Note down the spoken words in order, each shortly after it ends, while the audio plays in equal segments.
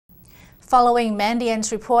Following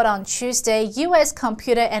Mandiant's report on Tuesday, US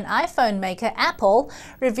computer and iPhone maker Apple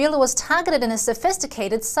revealed it was targeted in a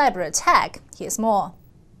sophisticated cyber attack. Here's more.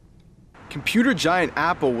 Computer giant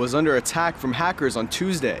Apple was under attack from hackers on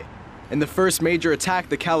Tuesday. In the first major attack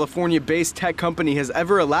the California-based tech company has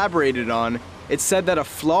ever elaborated on, it said that a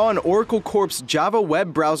flaw in Oracle Corp's Java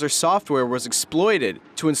web browser software was exploited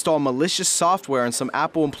to install malicious software on some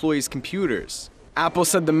Apple employees' computers. Apple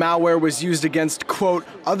said the malware was used against, quote,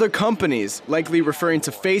 other companies, likely referring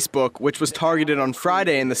to Facebook, which was targeted on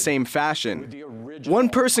Friday in the same fashion. One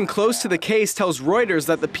person close to the case tells Reuters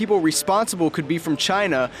that the people responsible could be from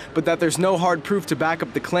China, but that there's no hard proof to back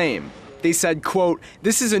up the claim. They said, quote,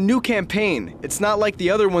 this is a new campaign. It's not like the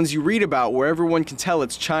other ones you read about where everyone can tell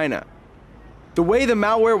it's China. The way the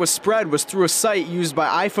malware was spread was through a site used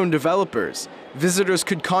by iPhone developers. Visitors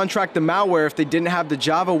could contract the malware if they didn't have the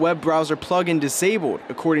Java web browser plugin disabled,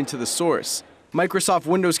 according to the source. Microsoft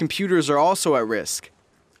Windows computers are also at risk.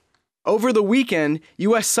 Over the weekend,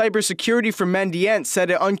 U.S. cybersecurity firm Mandiant said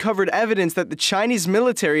it uncovered evidence that the Chinese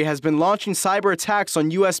military has been launching cyber attacks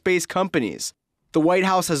on U.S.-based companies. The White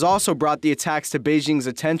House has also brought the attacks to Beijing's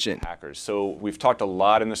attention. Hackers. So we've talked a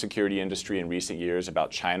lot in the security industry in recent years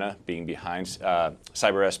about China being behind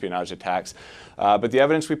cyber espionage attacks. But the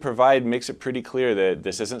evidence we provide makes it pretty clear that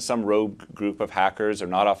this isn't some rogue group of hackers. They're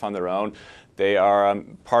not off on their own. They are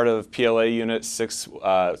part of PLA Unit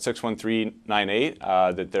 61398,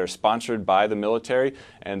 that they're sponsored by the military,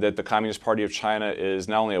 and that the Communist Party of China is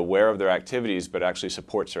not only aware of their activities, but actually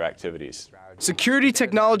supports their activities. Security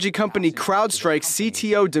technology company CrowdStrike's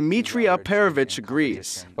CTO Dmitry Alperovich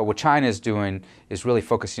agrees. But what China is doing is really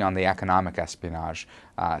focusing on the economic espionage,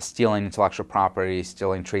 stealing intellectual property,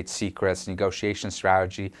 stealing trade secrets, negotiation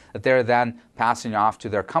strategy, that they're then passing off to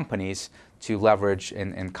their companies to leverage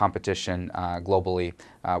in competition globally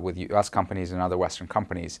with U.S. companies and other Western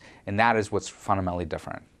companies. And that is what's fundamentally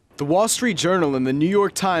different. The Wall Street Journal and the New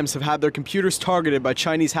York Times have had their computers targeted by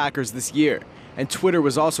Chinese hackers this year, and Twitter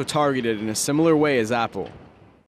was also targeted in a similar way as Apple.